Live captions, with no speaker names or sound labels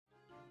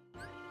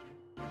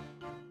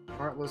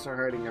Heartless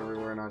are hiding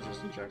everywhere, not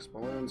just in Jack's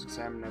balloons.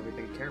 Examine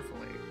everything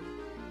carefully.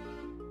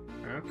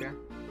 Okay.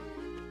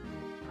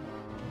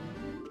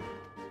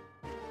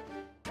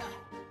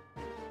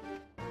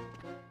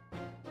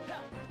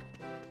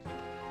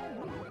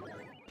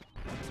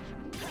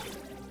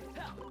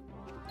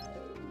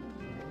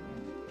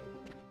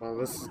 Well,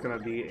 this is gonna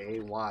be a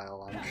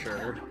while, I'm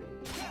sure.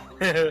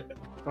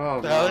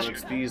 Oh no,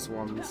 it's these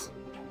ones.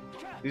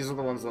 These are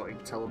the ones that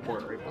like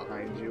teleport right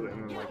behind you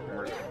and then like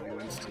murder you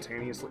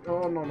instantaneously.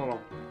 Oh no no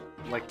no,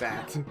 like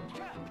that.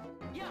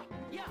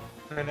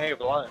 And they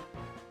blind.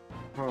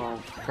 Oh,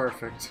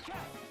 perfect.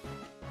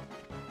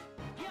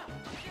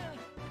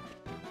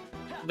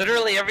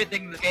 Literally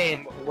everything in the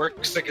game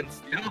works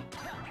against you.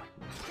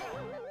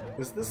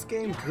 Is this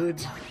game good?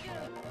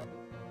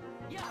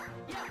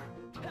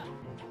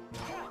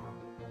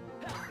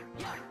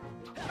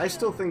 I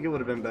still think it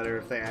would have been better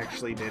if they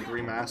actually did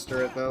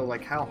remaster it, though.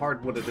 Like, how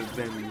hard would it have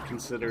been,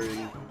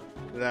 considering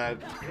that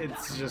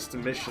it's just a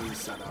mission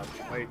setup?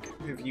 Like,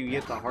 if you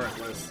get the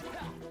Heartless,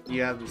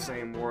 you have the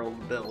same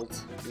world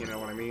built, you know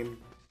what I mean?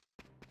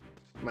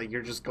 Like,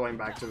 you're just going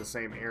back to the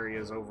same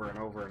areas over and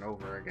over and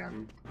over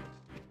again.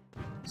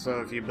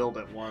 So if you build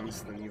it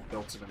once, then you've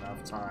built it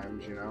enough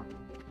times, you know?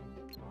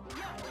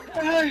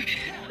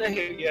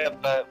 Yeah,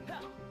 but...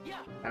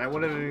 And it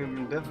wouldn't have even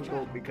been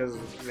difficult because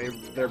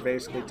they're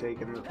basically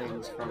taking the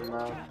things from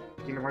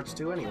Kingdom Hearts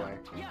 2 anyway,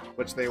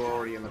 which they were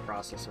already in the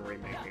process of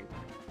remaking.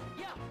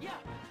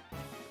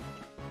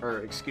 Or,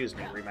 excuse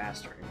me,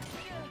 remastering.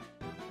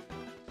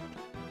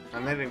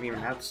 And they didn't even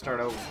have to start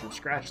over from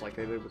scratch like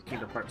they did with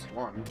Kingdom Hearts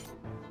 1.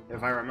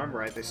 If I remember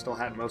right, they still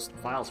had most of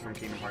the files from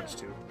Kingdom Hearts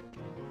 2.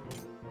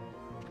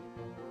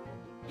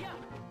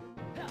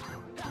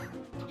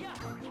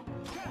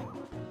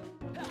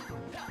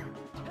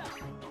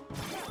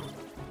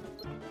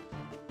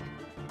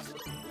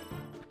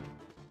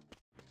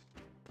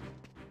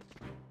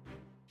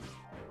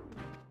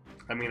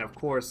 I mean, of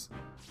course,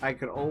 I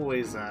could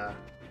always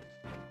have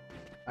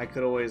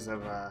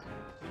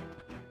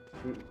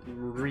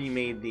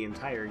remade the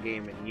entire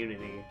game in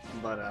Unity,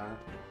 but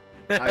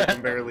I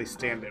can barely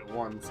stand it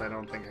once. I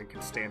don't think I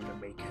can stand to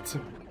make it.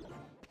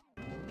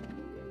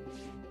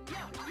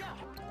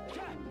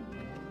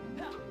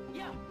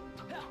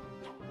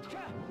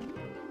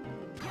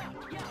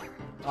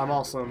 I'm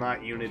also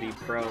not Unity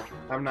Pro.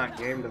 I'm not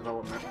Game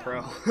Development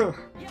Pro.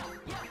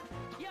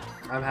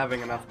 I'm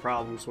having enough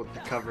problems with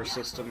the cover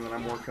system that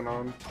I'm working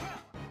on.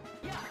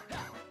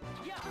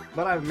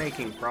 But I'm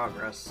making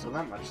progress, so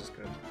that much is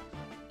good.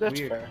 That's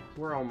fair.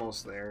 We're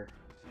almost there.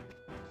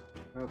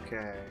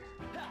 Okay.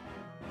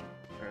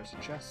 There's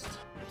a chest.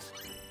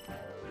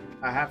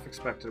 I half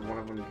expected one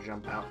of them to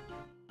jump out.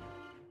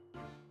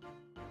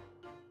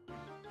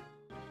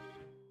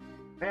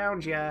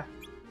 Found ya!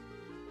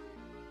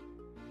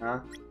 Huh?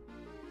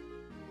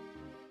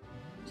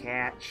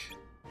 Catch.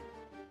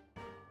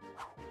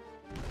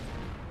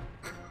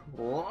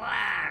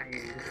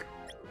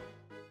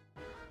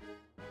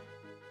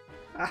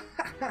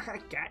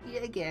 Got you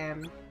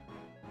again.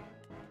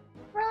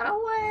 Run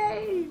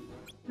away!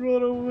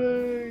 Run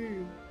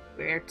away!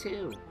 Where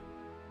to?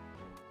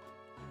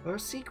 Our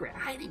secret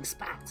hiding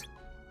spot.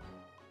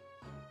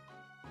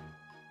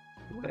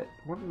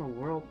 What in the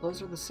world?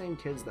 Those are the same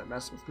kids that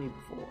messed with me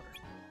before.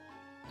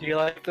 Do you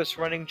like this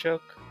running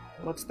joke?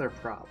 What's their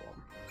problem?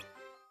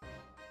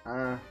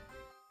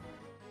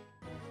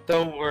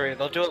 Don't worry,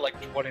 they'll do it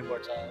like 20 more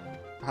times.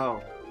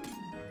 Oh.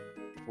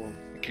 Well,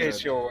 in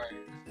case you're worried.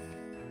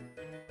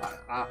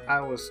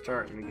 I was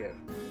starting to get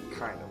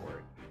kind of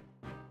worried.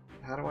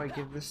 How do I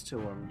give this to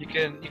him? You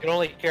can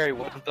only carry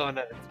one thorn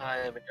at a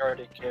time, and you're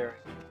already carrying.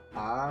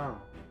 Oh.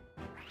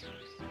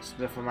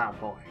 Sniff him out,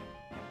 boy.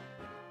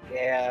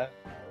 Yeah.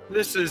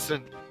 This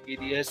isn't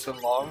tedious and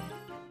long.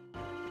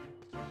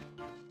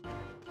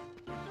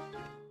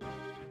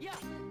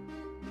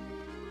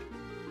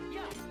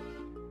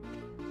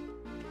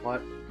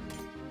 What?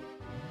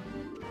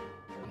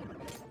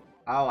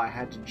 Oh, I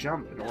had to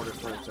jump in order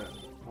for it to...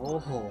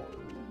 Oh,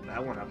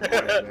 that went up quite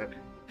a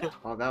bit.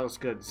 Oh, that was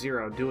good.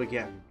 0, do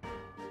again.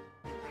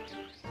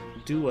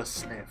 Do a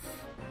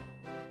sniff.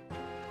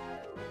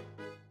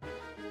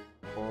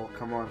 Oh,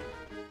 come on.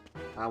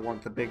 I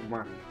want the big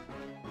one.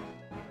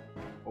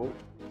 Oh,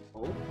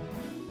 oh,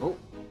 oh,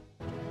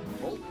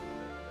 oh,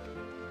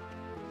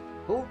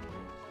 oh.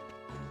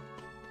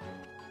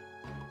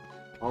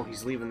 Oh,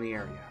 he's leaving the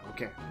area.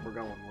 Okay, we're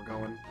going, we're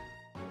going.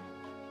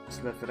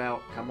 Sniff it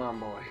out. Come on,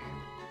 boy.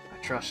 I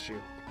trust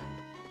you.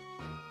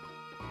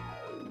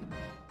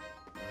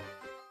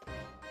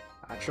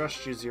 I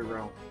trust you,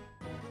 0.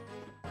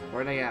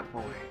 Where they at,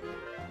 boy?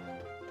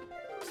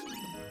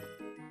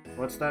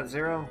 What's that,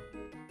 0?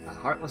 A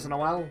Heartless in a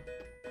well?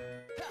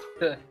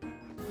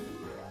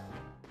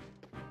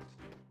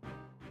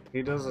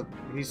 He doesn't...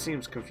 He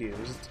seems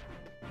confused.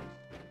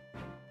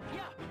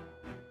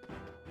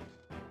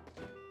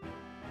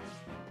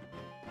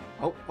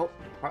 Oh, oh,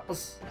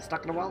 Heartless,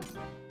 stuck in a well.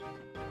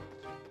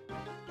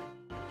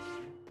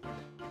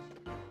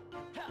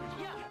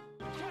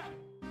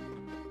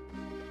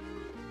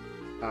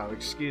 Oh,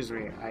 excuse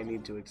me. I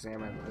need to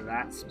examine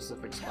that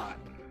specific spot.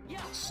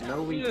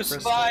 Snowy Use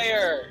crystal.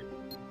 fire!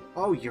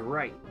 Oh, you're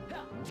right.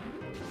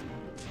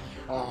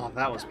 Oh,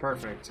 that was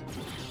perfect.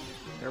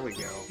 There we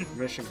go.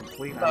 Mission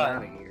complete. I'm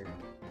out of here.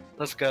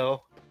 Let's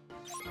go.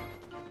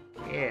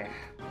 Yeah.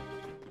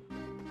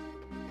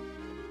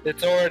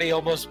 It's already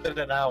almost been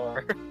an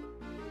hour.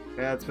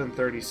 Yeah, it's been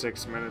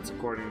 36 minutes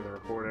according to the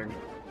recording.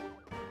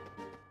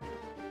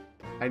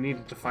 I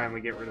needed to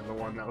finally get rid of the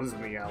one that was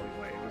in the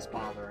alleyway. It was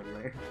bothering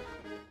me.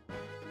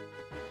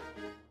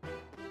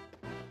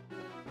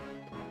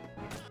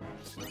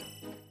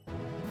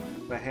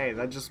 But hey,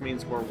 that just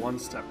means we're one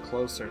step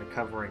closer to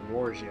covering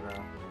wars, you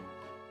know.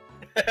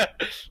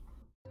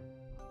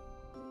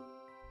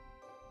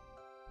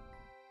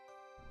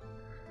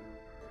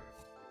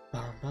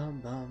 Bum bum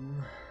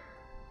bum.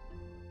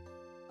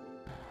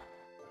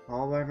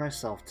 All by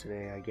myself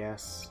today, I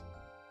guess.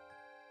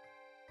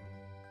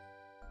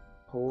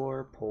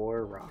 Poor,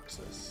 poor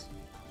Roxas.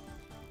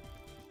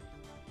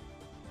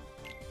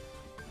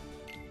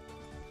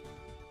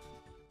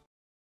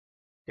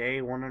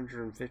 Day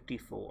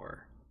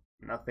 154.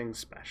 Nothing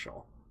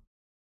special.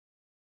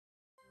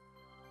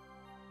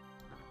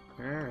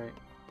 Alright,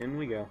 in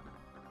we go.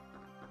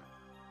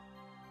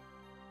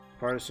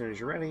 Depart as soon as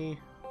you're ready.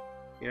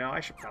 You know, I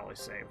should probably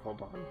save.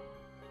 Hold on.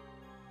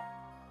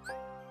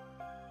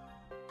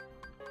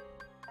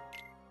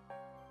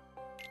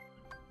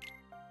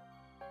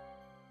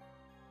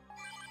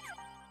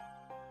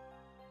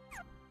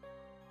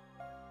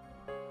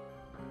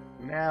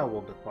 Now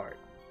we'll depart.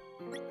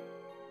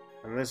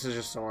 And this is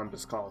just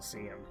Olympus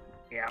Coliseum.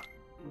 Yeah.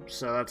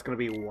 So that's gonna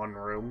be one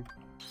room.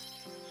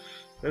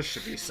 This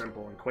should be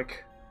simple and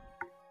quick.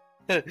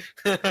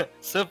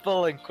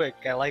 Simple and quick.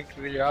 I like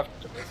your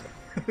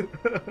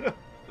optimism.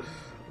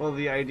 Well,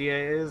 the idea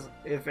is,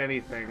 if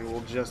anything,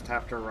 we'll just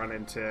have to run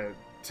into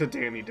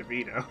Danny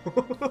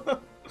DeVito.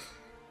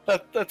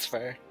 That's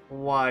fair.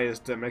 Why is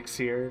Demix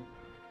here?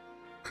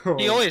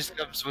 He always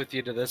comes with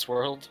you to this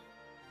world.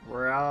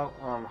 We're out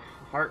on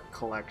Heart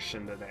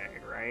Collection today,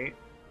 right?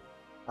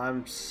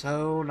 I'm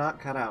so not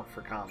cut out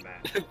for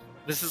combat.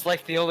 This is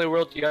like the only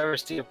world you ever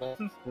see him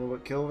in. Will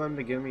it kill them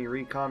to give me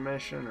recon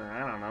mission, or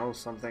I don't know,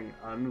 something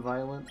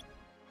unviolent?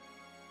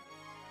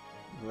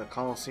 The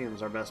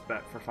Colosseum's our best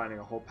bet for finding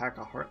a whole pack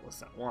of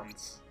Heartless at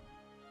once.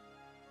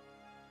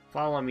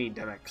 Follow me,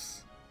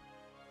 Demix.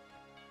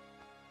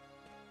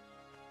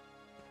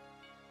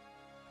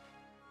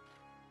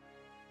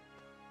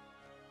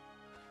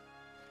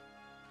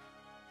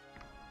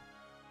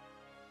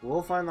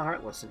 We'll find the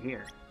Heartless in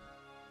here.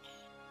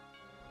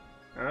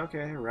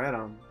 Okay, right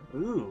on.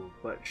 Ooh,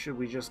 but should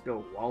we just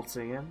go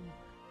waltzing in?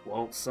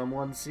 Won't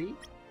someone see?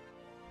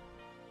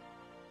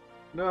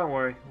 Don't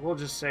worry, we'll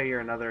just say you're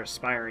another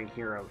aspiring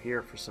hero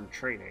here for some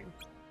training.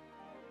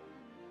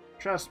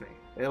 Trust me,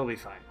 it'll be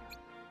fine.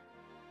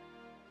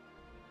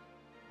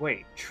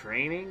 Wait,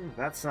 training?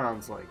 That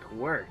sounds like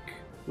work,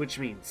 which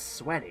means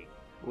sweating,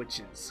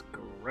 which is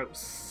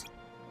gross.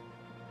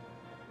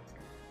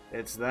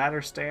 It's that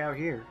or stay out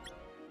here.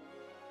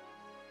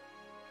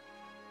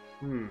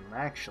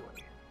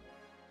 Actually.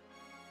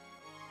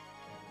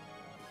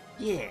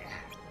 Yeah.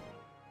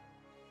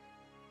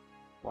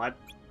 What?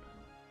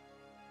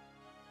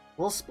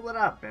 We'll split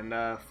up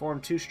and form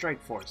two strike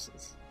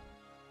forces.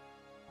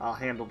 I'll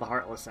handle the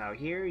Heartless out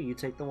here, you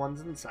take the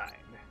ones inside.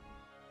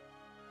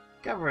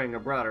 Covering a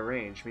broader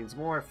range means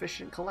more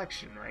efficient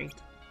collection, right?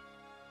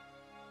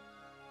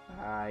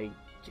 I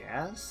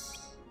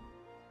guess?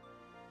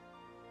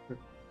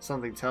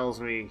 Something tells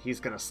me he's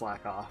gonna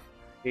slack off.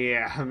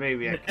 Yeah,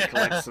 maybe I can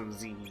collect some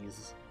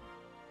Z's.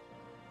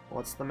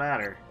 What's the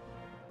matter?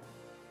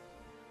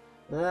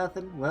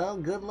 Nothing. Well,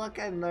 good luck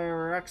in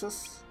there,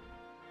 Roxas.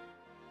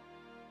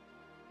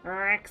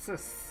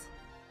 Roxas.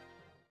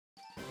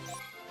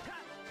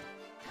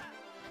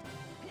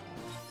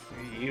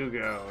 You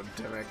go,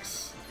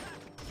 Demix.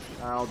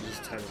 I'll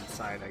just head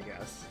inside, I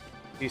guess.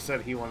 He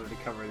said he wanted to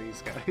cover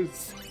these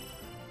guys.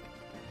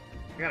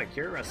 I got a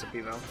cure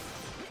recipe, though.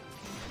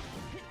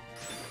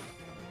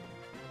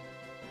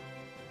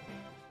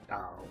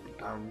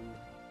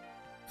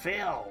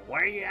 Phil,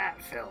 where you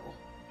at, Phil?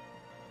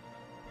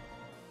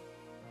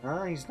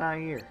 Oh, he's not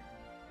here.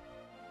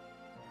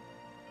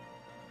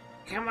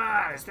 Come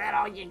on, is that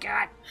all you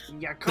got?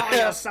 You call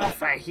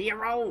yourself a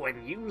hero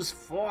and use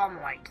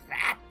form like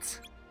that?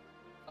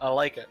 I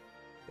like it.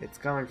 It's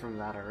coming from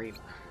that arena.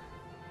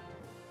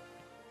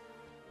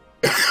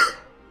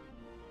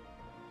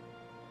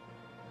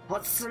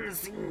 Put some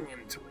zing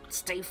into it.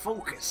 Stay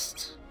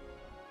focused.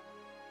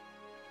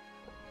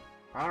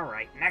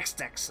 Alright,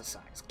 next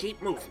exercise.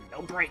 Keep moving,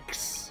 no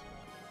breaks.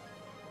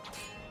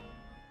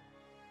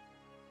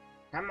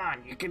 Come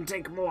on, you can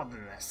take more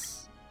than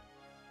this.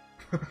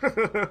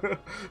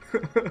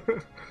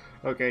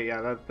 Okay,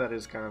 yeah, that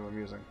is kind of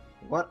amusing.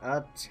 What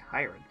a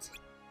tyrant.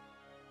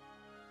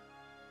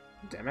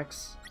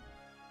 Demix?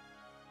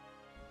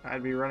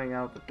 I'd be running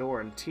out the door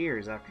in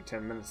tears after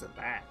 10 minutes of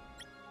that.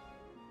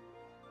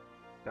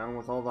 Done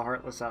with all the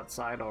Heartless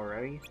outside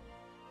already?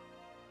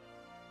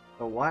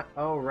 The what?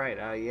 Oh, right.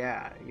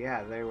 Yeah.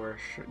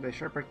 They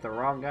sure picked the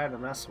wrong guy to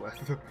mess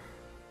with.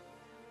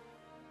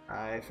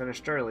 I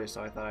finished early,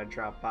 so I thought I'd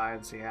drop by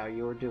and see how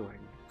you were doing.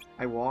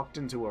 I walked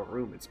into a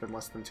room. It's been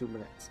less than 2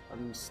 minutes.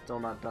 I'm still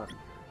not done.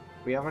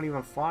 We haven't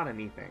even fought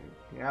anything.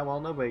 Yeah,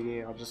 well, no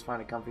biggie. I'll just find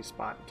a comfy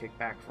spot and kick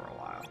back for a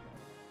while.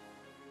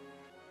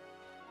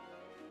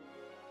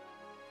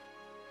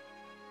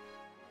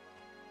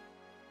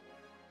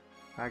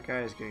 That guy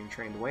is getting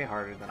trained way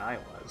harder than I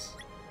was.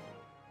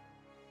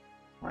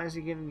 Why is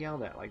he getting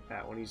yelled at like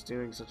that when he's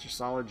doing such a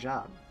solid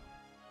job?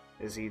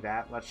 Is he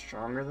that much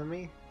stronger than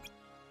me?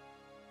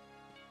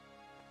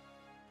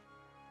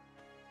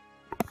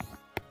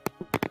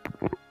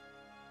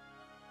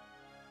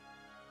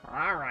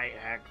 Alright,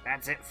 Heck,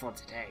 that's it for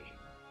today.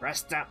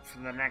 Rest up for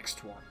the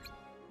next one.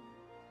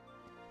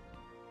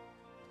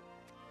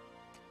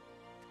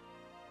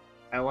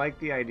 I like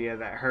the idea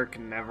that Herc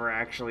never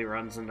actually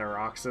runs into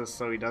Roxas,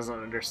 so he doesn't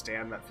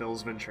understand that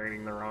Phil's been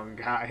training the wrong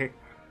guy.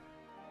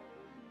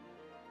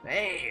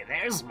 Hey,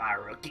 there's my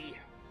rookie.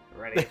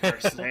 Ready for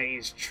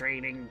today's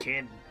training,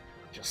 kid?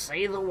 Just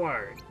say the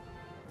word.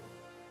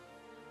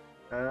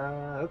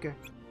 Okay.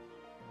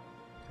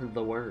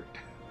 The word.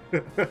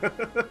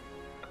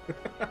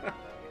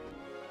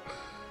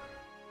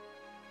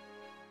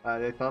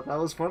 They thought that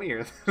was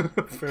funnier than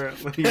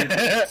apparently.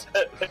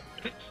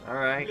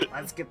 Alright,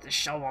 let's get the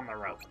show on the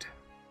road.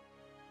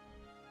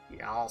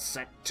 Y'all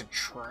set to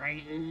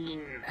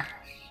train?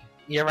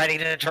 You ready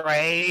to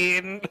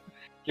train?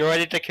 You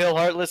ready to kill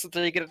Heartless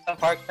until you get enough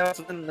heart counts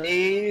and then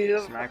leave?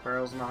 Smack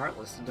barrels in the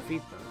Heartless to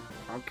defeat them.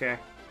 Okay.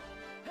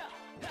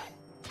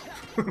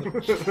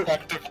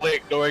 Actively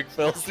ignoring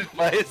Phil's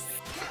advice.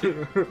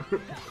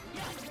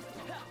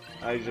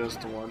 I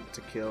just want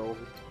to kill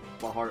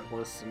the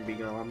Heartless and be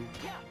gone.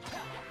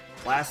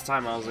 Last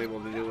time I was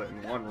able to do it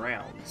in one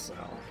round, so...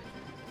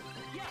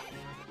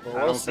 Well,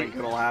 I don't think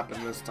it'll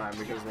happen this time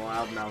because the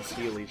Loudmouths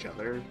heal each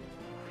other.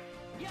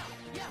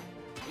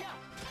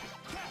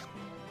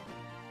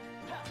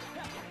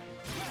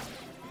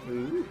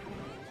 Ooh.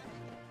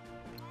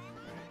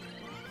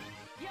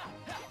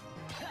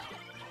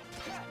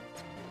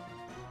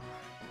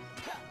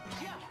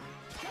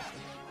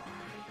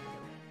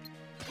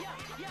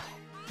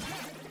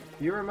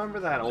 You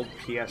remember that old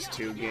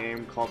PS2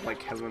 game called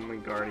like Heavenly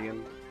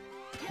Guardian?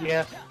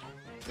 Yeah.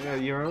 Yeah,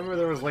 you remember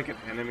there was like an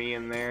enemy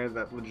in there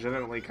that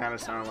legitimately kind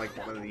of sounded like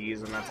one of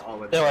these, and that's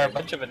all it There were a did.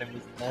 bunch of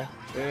enemies in there.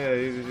 Yeah,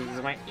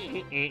 it like.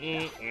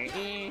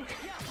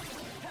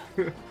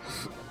 It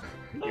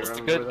was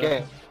a good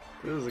game.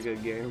 It was a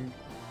good game.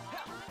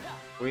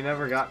 We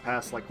never got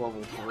past like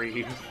level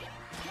 3.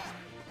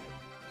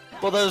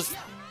 Well, those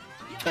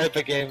type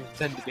of games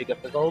tend to be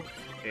difficult.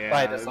 Yeah,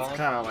 By it's design.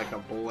 kind of like a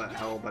bullet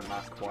hell, but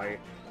not quite.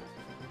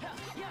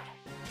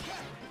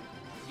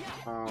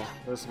 Oh,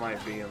 this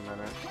might be a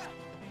minute.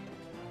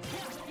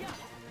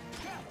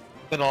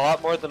 Been a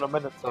lot more than a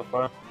minute so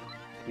far.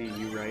 Be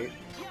you right?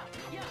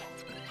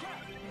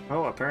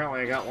 Oh,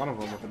 apparently I got one of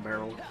them with a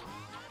barrel.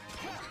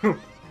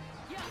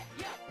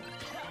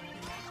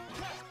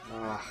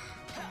 Ugh.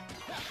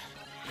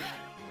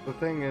 The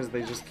thing is,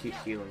 they just keep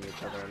healing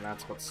each other, and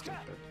that's what's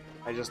stupid.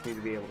 I just need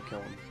to be able to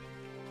kill them.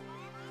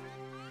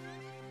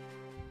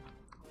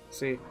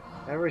 See,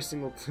 every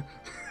single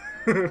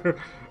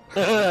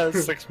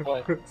 6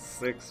 points.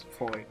 6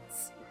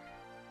 points.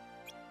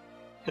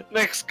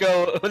 Next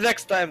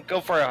time,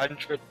 go for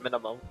 100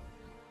 minimum.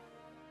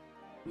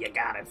 You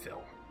got it,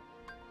 Phil.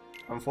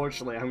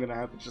 Unfortunately, I'm gonna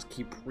have to just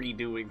keep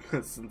redoing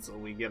this until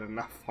we get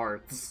enough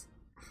hearts.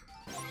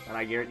 And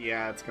I guarantee,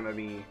 yeah, it's gonna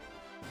be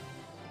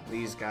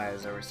these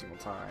guys every single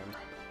time.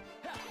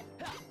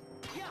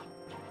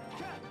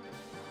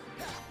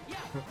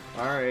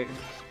 Alright,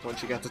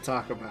 what you got to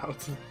talk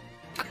about?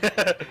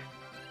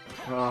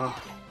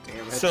 Oh,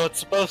 damn it. So it's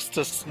supposed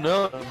to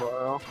snow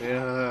tomorrow.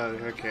 Yeah,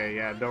 okay,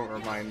 yeah, don't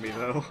remind me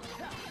though.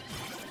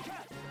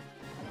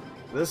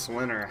 This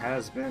winter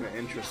has been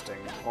interesting,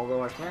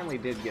 although I finally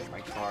did get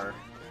my car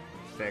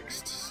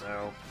fixed,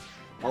 so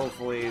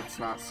hopefully it's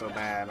not so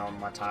bad on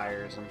my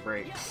tires and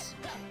brakes.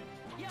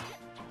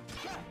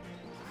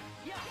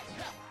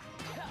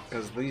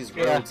 Because these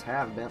roads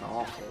have been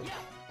awful.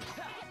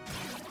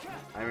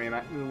 I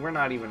mean, we're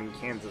not even in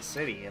Kansas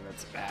City and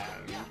it's bad.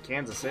 I mean,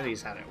 Kansas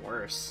City's had it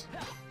worse.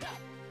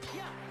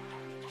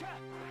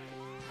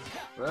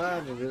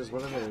 But it is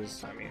what it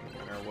is. I mean,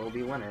 winter will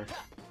be winter.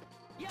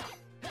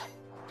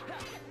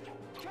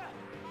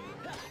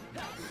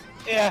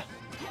 Yeah,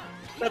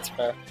 that's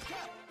fair.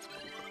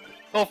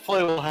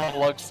 Hopefully we'll have a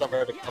long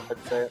summer to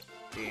compensate.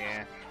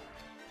 Yeah.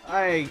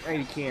 I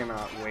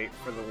cannot wait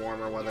for the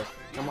warmer weather.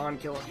 Come on,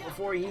 kill it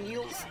before he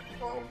heals.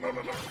 Oh, no.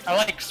 I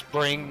like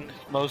spring,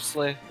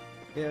 mostly.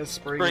 Yeah,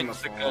 spring and the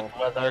Spring's the fall. good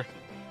weather.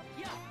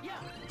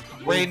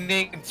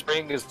 Raining in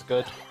spring is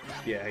good.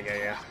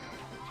 Yeah.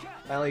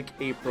 I like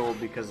April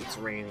because it's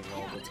raining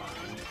all the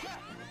time.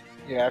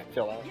 Yeah, I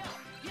feel that.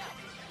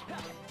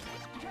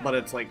 But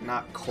it's like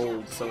not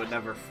cold, so it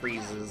never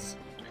freezes.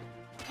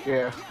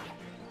 Yeah.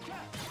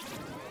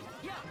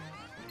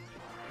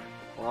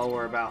 Well,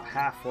 we're about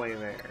halfway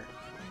there.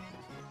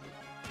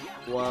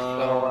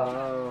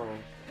 Whoa.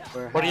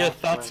 What are your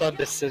thoughts on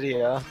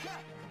Dissidia?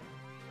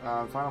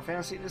 Final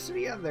Fantasy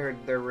Dissidia,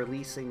 they're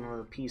releasing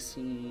the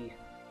PC.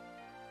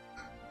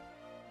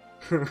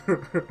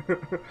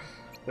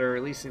 They're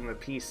releasing the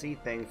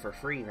PC thing for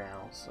free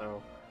now,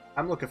 so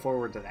I'm looking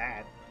forward to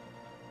that.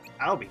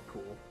 That'll be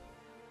cool.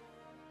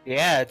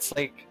 Yeah, it's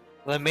like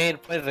the main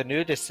play of the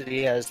new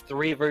Dissidia is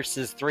 3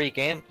 versus 3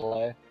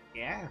 gameplay.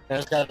 Yeah.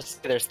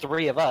 There's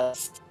 3 of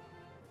us.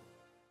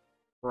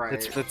 Right.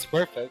 It's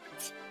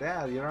perfect.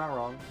 Yeah, you're not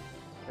wrong.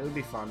 It would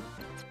be fun.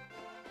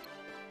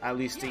 At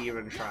least to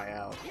even try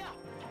out.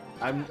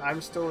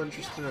 I'm still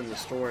interested in the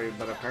story,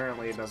 but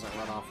apparently it doesn't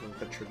run off of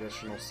the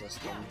traditional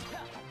system.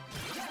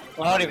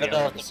 Well, I don't even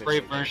know if the free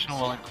version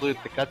will include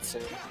the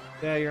cutscene.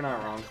 Yeah, you're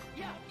not wrong.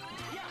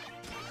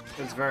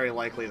 It's very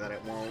likely that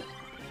it won't.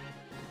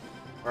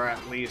 Or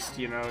at least,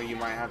 you know, you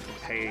might have to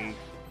pay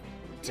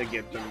to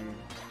get them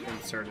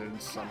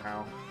inserted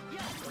somehow.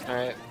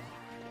 Alright.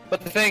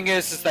 But the thing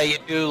is that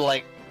you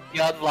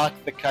unlock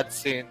the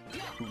cutscene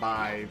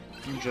By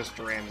just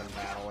random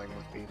battling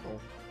with people.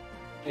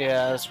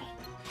 Yeah,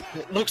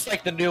 it looks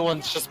like the new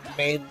one's just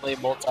mainly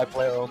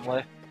multiplayer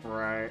only.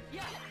 Right.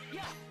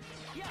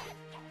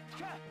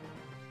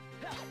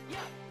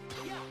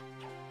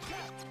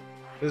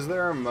 Is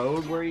there a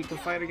mode where you can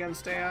fight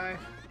against AI?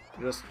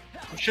 Just...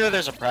 I'm sure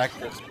there's a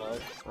practice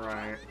mode.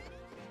 Right.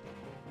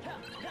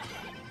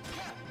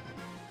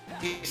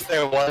 At least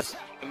there was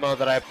the mode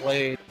that I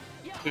played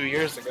 2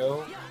 years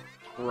ago.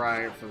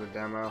 Right, for the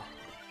demo.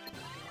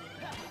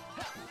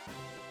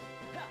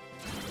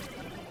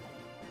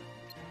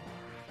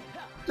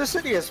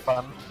 Dissidia is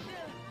fun.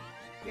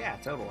 Yeah,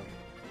 totally.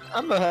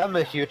 I'm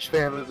a huge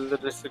fan of the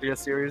Dissidia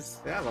series.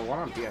 Yeah, the one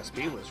on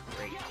PSP was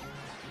great.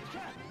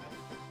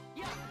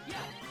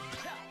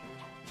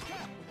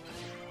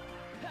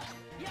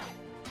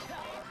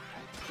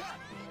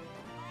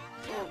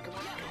 Oh, come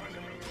on.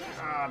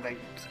 Ah,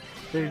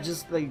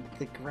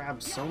 they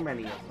grab so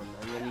many of them,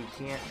 and then you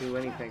can't do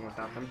anything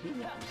without them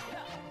healing.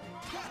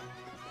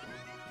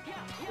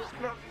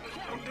 No,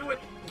 don't do it,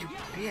 you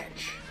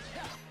bitch.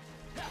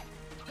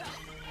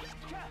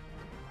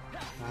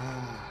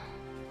 Ah.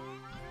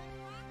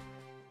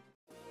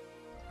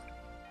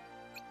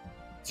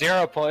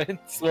 0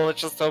 points. Well,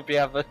 let's just hope you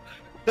have a.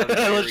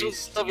 Let's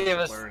just hope you have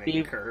a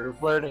steep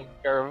learning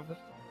curve.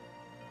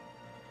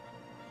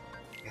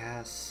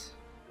 Yes.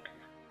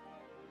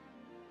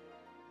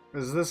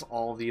 Is this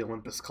all the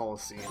Olympus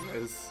Coliseum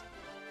is?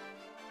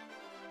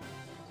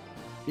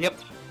 Yep.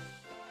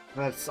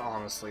 That's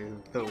honestly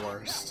the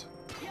worst.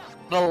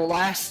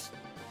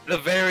 The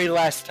very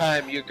last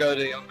time you go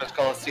to the Olympus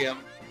Coliseum,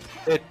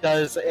 it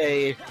does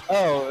a,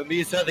 oh,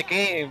 these are the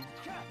game,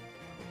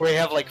 where you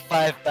have like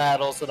 5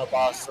 battles and a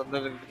boss, and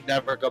then you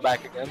never go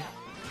back again.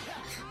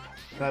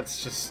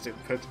 That's just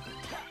stupid.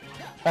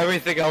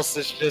 Everything else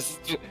is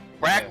just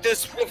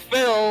practice with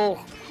Phil.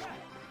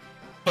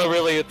 But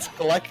really, it's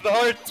collect the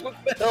hearts with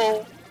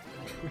Phil.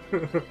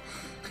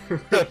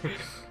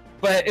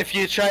 But if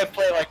you try and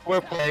play like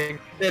we're playing,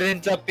 it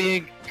ends up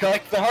being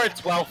collect the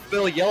hearts while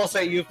Phil yells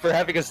at you for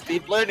having a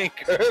steep learning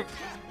curve.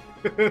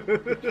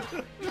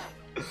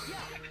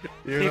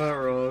 You're not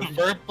wrong.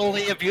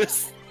 Verbally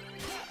abuse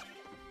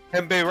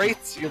and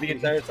berates you the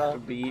entire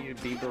time. Be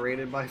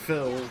berated by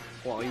Phil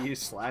while you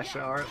slash a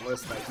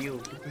Heartless that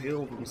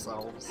heal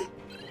themselves.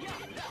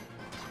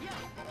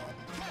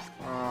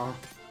 Aw.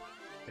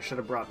 I should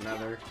have brought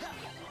Nether.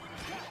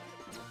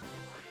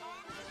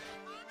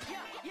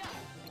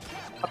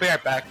 I'll be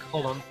right back.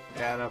 Hold on.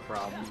 Yeah, no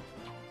problem.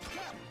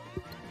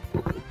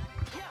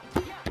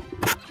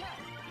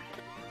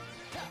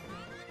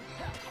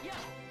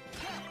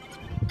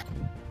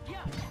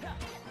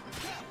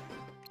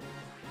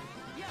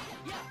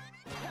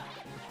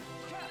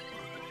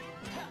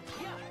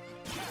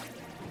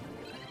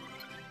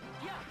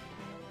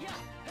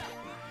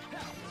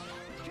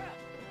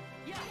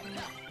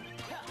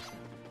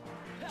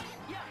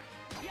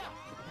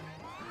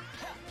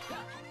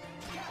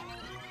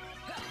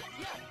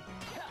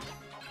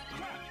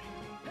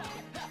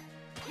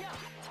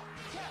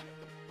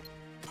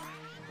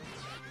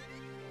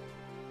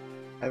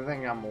 I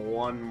think I'm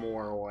one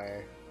more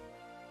away.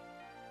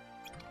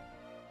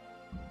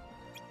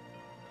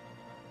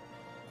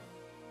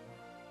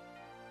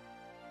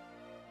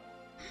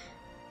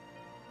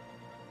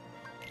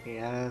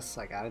 Yes,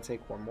 I gotta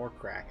take one more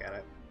crack at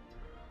it.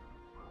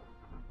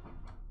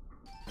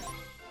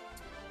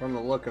 From the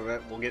look of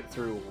it, we'll get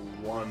through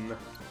one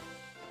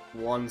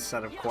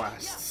set of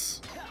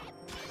quests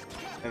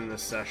in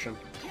this session.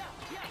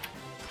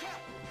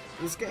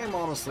 This game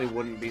honestly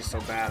wouldn't be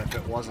so bad if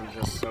it wasn't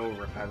just so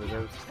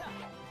repetitive.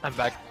 I'm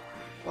back.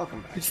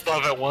 Welcome back. You still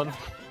have it one.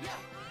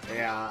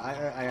 Yeah,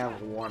 I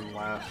have one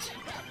left.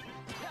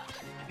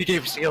 He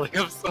keeps healing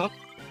himself.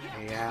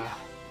 Yeah.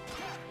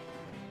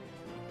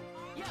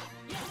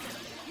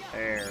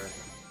 There.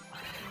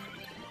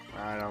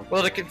 I don't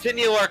Well, to care.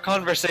 continue our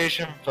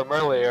conversation from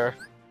earlier,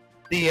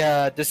 the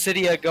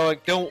Dissidia going,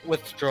 don't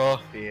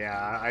withdraw.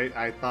 Yeah,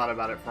 I thought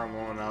about it for a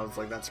moment. I was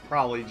like, that's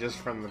probably just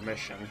from the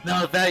mission.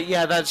 No,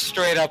 that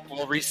straight up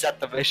will reset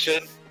the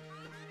mission.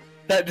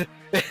 That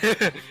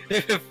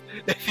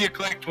if you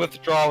clicked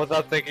withdraw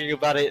without thinking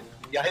about it,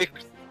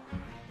 yikes.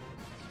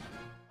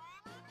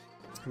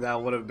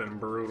 That would have been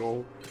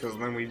brutal, because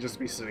then we'd just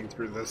be sitting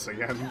through this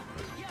again.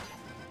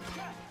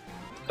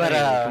 But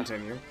Anyway,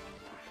 continue.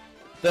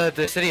 the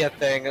Dissidia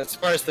thing, as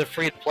far as the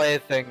free-to-play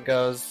thing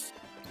goes,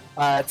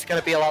 it's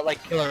gonna be a lot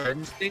like Killer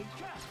Instinct,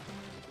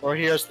 or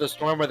Heroes of the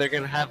Storm, where they're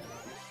gonna have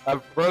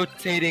a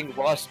rotating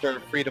roster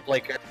of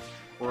free-to-play characters.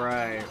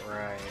 Right,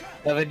 right.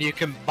 And then you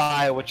can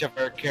buy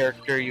whichever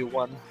character you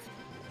want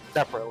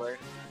separately.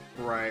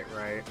 Right,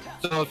 right.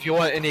 So if you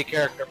want any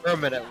character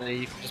permanently,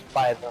 you can just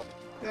buy them.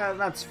 Yeah,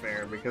 that's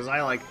fair, because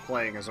I like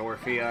playing as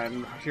Orphea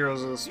in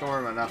Heroes of the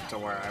Storm enough to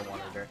where I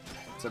wanted her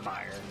to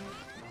buy her.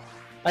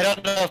 I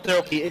don't know if there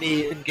will be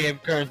any in-game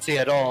currency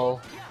at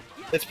all.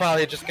 It's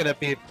probably just gonna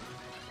be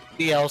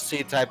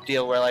DLC type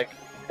deal where like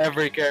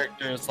every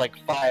character is like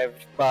 $5.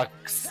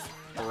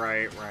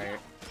 Right, right.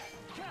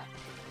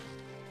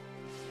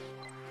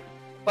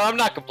 But I'm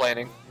not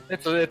complaining.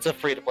 It's a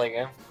free-to-play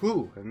game.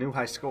 Ooh, a new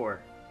high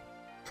score.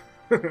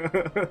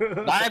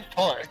 9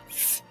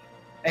 points.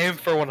 Aim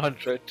for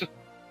 100.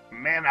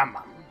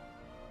 Minimum.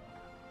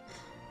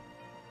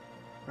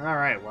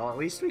 Alright, well, at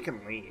least we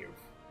can leave.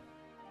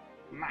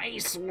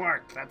 Nice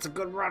work. That's a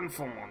good run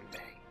for one day.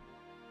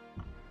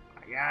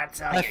 I gotta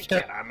tell you,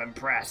 kid, I'm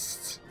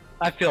impressed.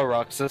 I feel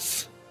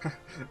Roxas.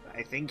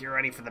 I think you're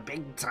ready for the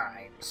big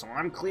time, so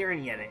I'm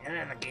clearing you to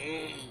enter the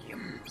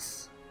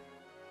games.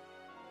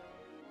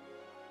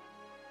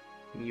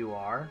 You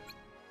are?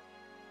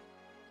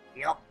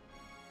 Yep.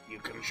 You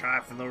can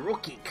try for the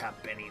Rookie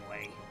Cup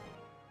anyway.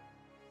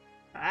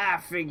 I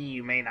figure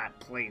you may not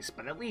place,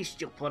 but at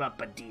least you'll put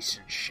up a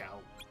decent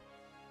show.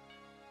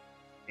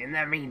 In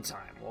the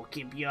meantime, we'll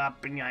keep you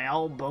up in your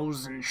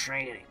elbows in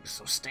training,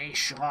 so stay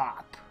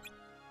sharp.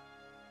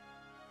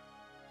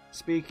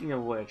 Speaking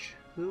of which,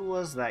 who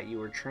was that you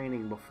were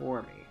training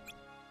before me?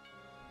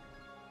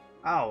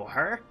 Oh,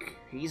 Herc?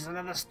 He's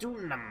another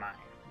student of mine.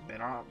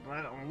 Been a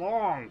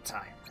long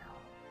time now.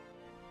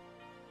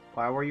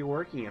 Why were you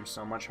working him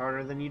so much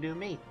harder than you do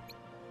me?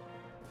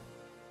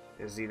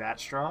 Is he that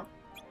strong?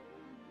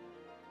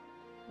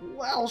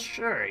 Well,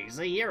 sure, he's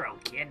a hero,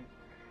 kid.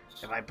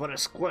 If I put a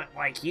squid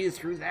like you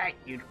through that,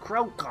 you'd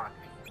croak on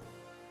me.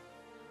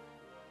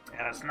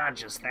 And it's not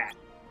just that.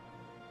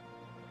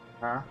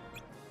 Huh?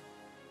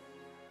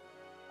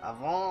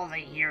 Of all the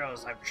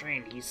heroes I've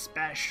trained, he's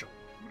special.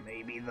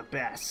 Maybe the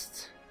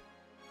best.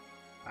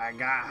 I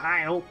got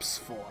high hopes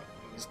for him.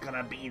 He's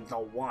gonna be the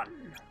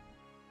one.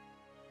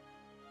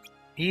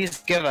 He's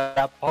given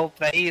up hope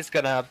that he's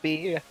gonna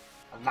be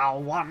the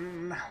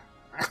one.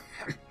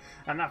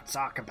 Enough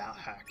talk about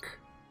Herc.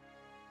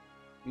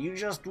 You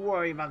just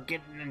worry about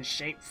getting in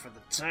shape for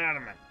the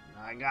tournament.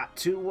 I got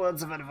 2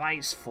 words of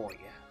advice for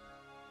you.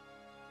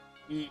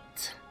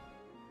 Eat.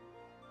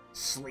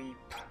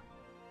 Sleep.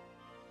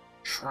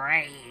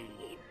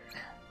 Train.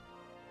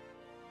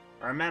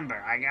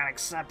 Remember, I got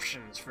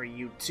exceptions for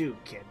you too,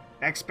 kid.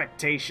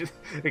 Exceptions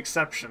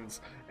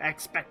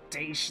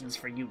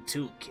for you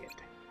too, kid.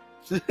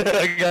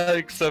 I got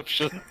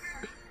exception.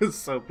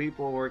 So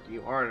people work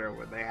you harder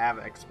when they have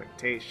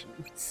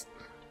expectations.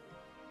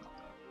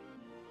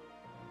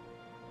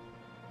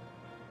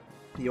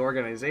 The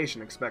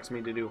organization expects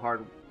me to do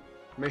hard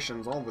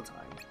missions all the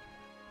time.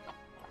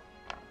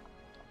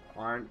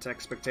 Aren't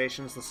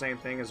expectations the same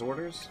thing as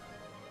orders?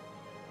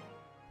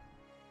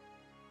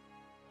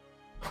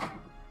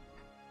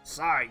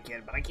 Sorry,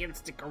 kid, but I can't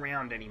stick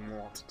around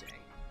anymore today.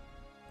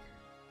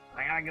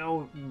 I gotta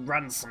go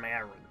run some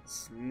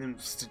errands.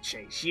 Nymphs to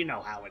chase. You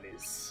know how it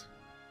is.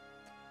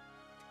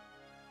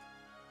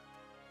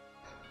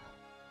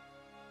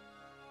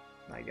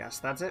 I guess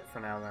that's it for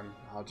now, then.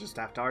 I'll just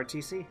have to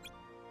RTC.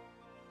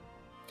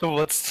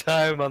 What's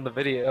time on the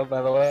video,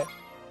 by the way?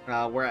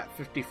 We're at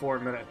 54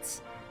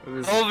 minutes.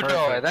 Oh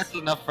no, that's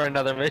enough for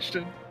another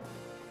mission.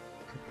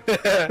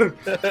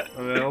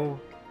 No.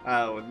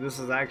 Oh, this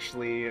is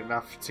actually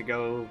enough to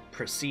go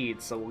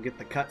proceed, so we'll get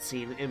the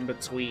cutscene in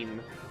between,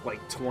 like,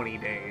 20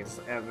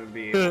 days, and then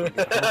be able to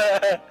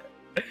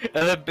go.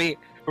 And then be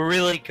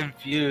really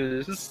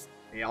confused.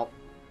 Yep.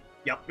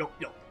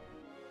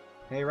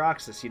 Hey,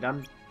 Roxas, you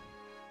done?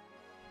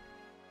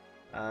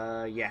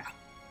 Yeah.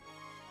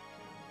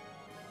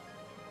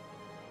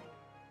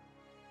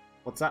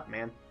 What's up,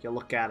 man? You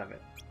look out of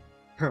it.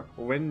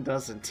 When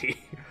doesn't he?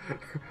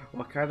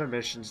 What kind of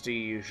missions do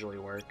you usually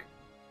work?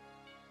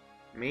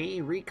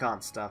 Me?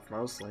 Recon stuff,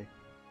 mostly.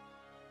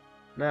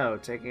 No,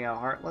 taking out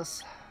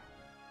Heartless?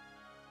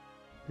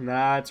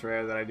 Nah, it's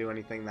rare that I do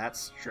anything that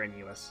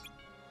strenuous.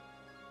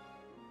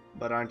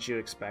 But aren't you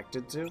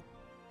expected to?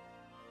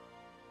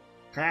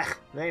 Ha!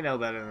 They know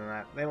better than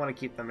that. They want to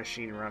keep the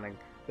machine running.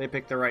 They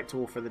picked the right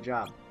tool for the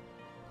job.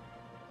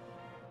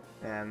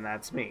 And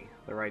that's me,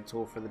 the right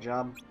tool for the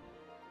job.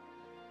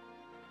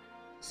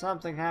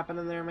 Something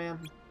happening there, man?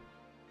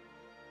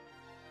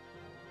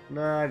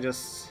 Nah,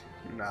 just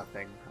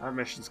nothing. Our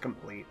mission's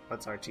complete.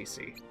 Let's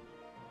RTC.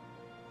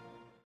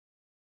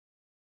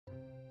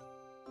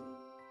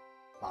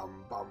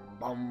 Bum bum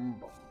bum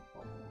bum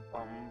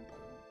bum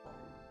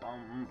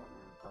bum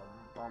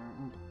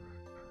bum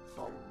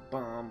bum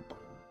bum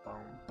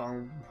bum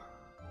bum.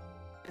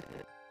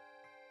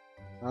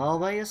 All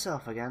by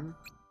yourself again?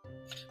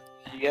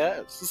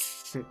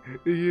 Yes.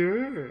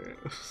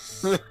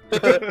 Yes.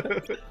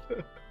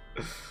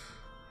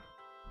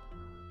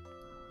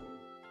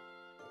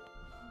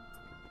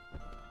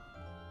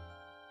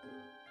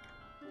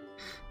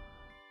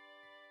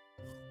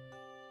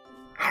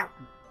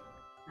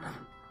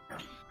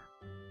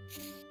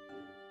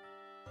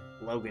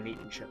 Logan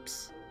eating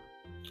chips.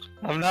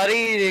 I'm not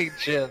eating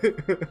chips.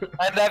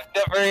 I've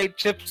never ate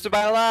chips in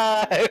my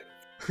life.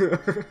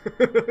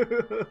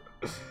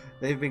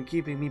 They've been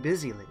keeping me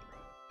busy lately.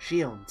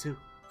 Shion, too.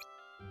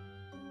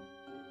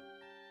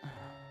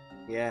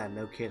 Yeah,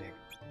 no kidding.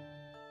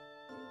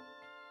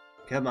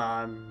 Come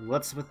on,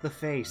 what's with the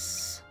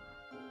face?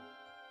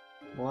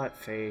 What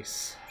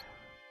face?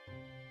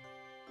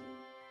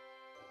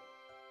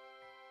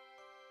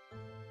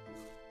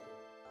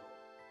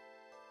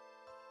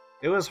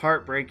 It was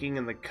heartbreaking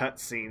in the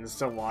cutscenes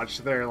to watch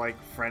their, like,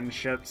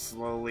 friendship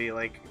slowly,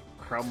 like,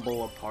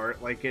 crumble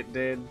apart like it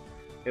did.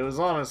 It was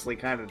honestly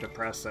kind of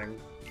depressing.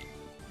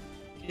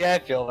 Yeah, I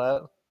feel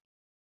that.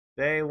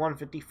 Day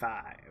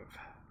 155.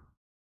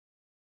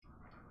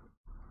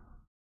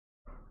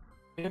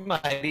 We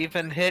might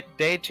even hit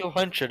day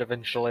 200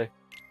 eventually.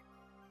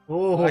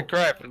 Oh, I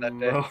cried for that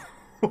day.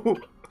 no.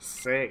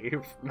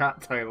 Save,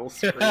 not title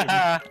screen.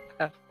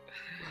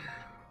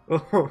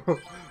 Oh,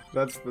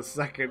 that's the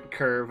second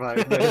curve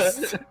I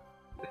missed.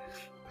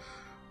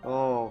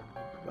 Oh,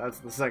 that's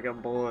the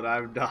second bullet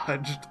I've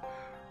dodged.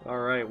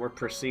 Alright, we're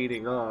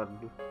proceeding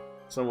on.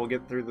 So we'll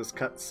get through this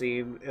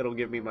cutscene, it'll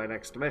give me my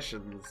next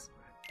missions,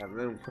 and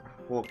then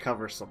we'll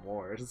cover some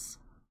wars.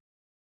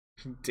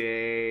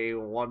 Day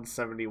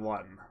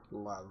 171.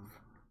 Love.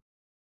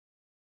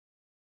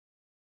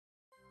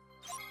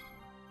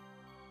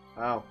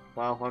 Oh,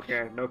 well,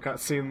 okay, no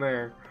cutscene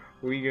there.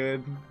 We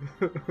good.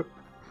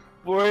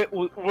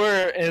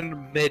 We're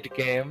in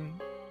mid-game,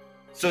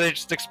 so they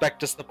just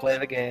expect us to play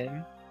the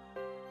game.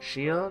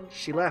 Shion?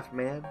 She left,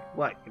 man.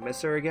 What, you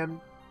miss her again?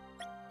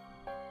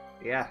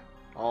 Yeah,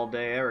 all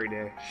day, every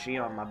day.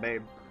 Shion, my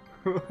babe.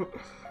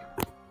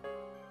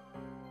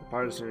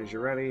 Depart as soon as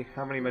you're ready.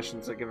 How many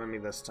missions are giving me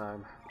this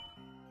time?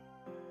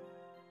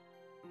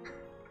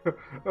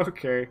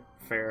 Okay,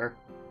 fair.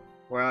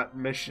 We're at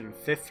mission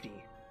 50.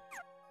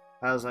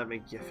 How does that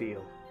make you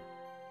feel?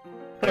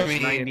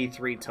 There's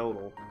 93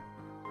 total.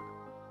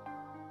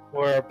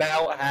 We're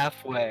about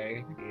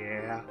halfway.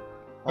 Yeah.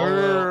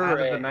 Although, out of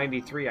the Hooray.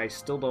 93, I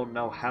still don't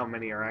know how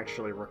many are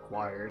actually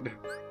required.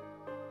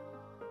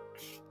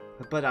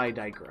 But I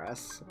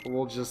digress.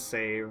 We'll just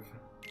save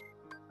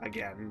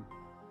again.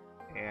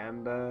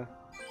 And,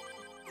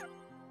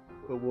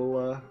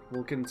 we'll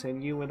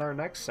continue in our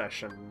next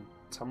session.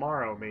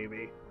 Tomorrow,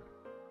 maybe.